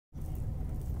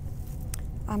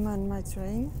I'm on my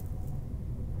train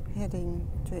heading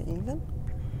to England.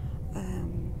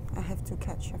 I have to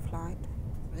catch a flight.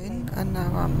 And now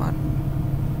I'm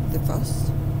on the bus.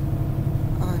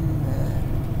 I'm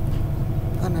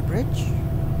on a bridge,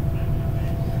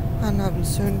 and I will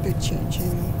soon be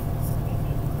changing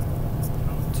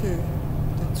to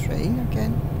the train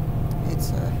again.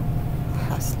 It's a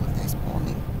hassle this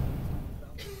morning.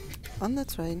 On the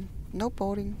train, no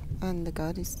boarding, and the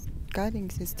guidance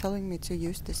is telling me to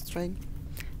use this train.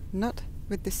 Not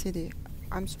with the city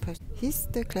I'm supposed to. He's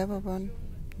the clever one.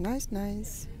 Nice.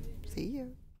 See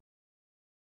you.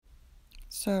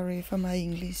 Sorry for my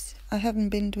English. I haven't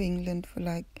been to England for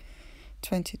like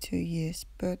 22 years,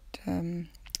 but I'm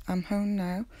home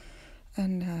now,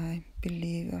 and I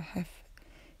believe I have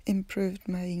improved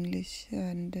my English,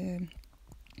 and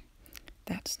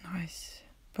that's nice,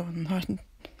 but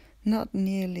not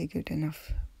nearly good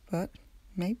enough, but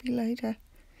maybe later.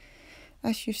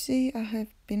 As you see, I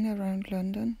have been around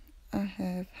London. I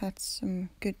have had some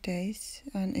good days,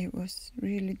 and it was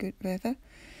really good weather.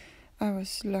 I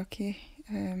was lucky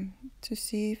to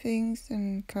see things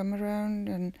and come around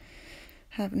and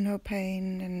have no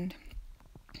pain, and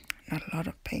not a lot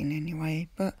of pain anyway,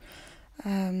 but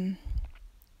when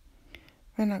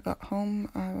I got home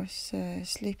I was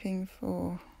sleeping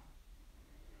for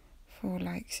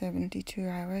like 72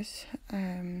 hours,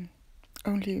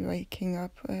 only waking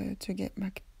up to get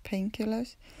my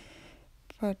painkillers,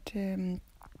 but I'm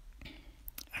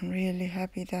really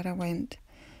happy that I went,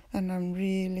 and I'm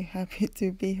really happy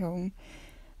to be home,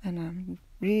 and I'm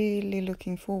really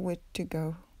looking forward to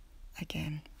go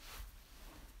again.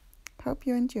 Hope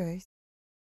you enjoy.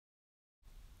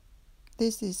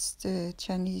 This is the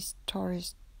Chinese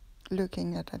tourist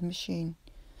looking at a machine.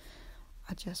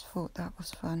 I just thought that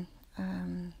was fun.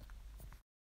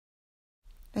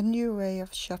 A new way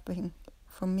of shopping,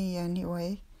 for me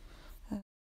anyway.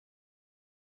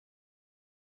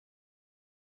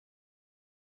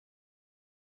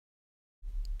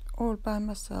 All by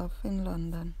myself in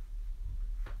London.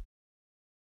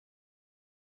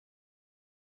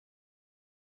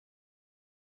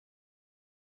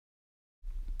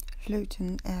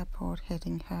 Luton Airport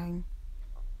heading home.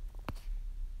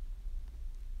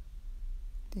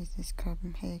 This is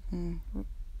Copenhagen.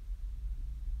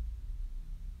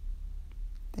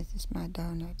 This is my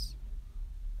donuts.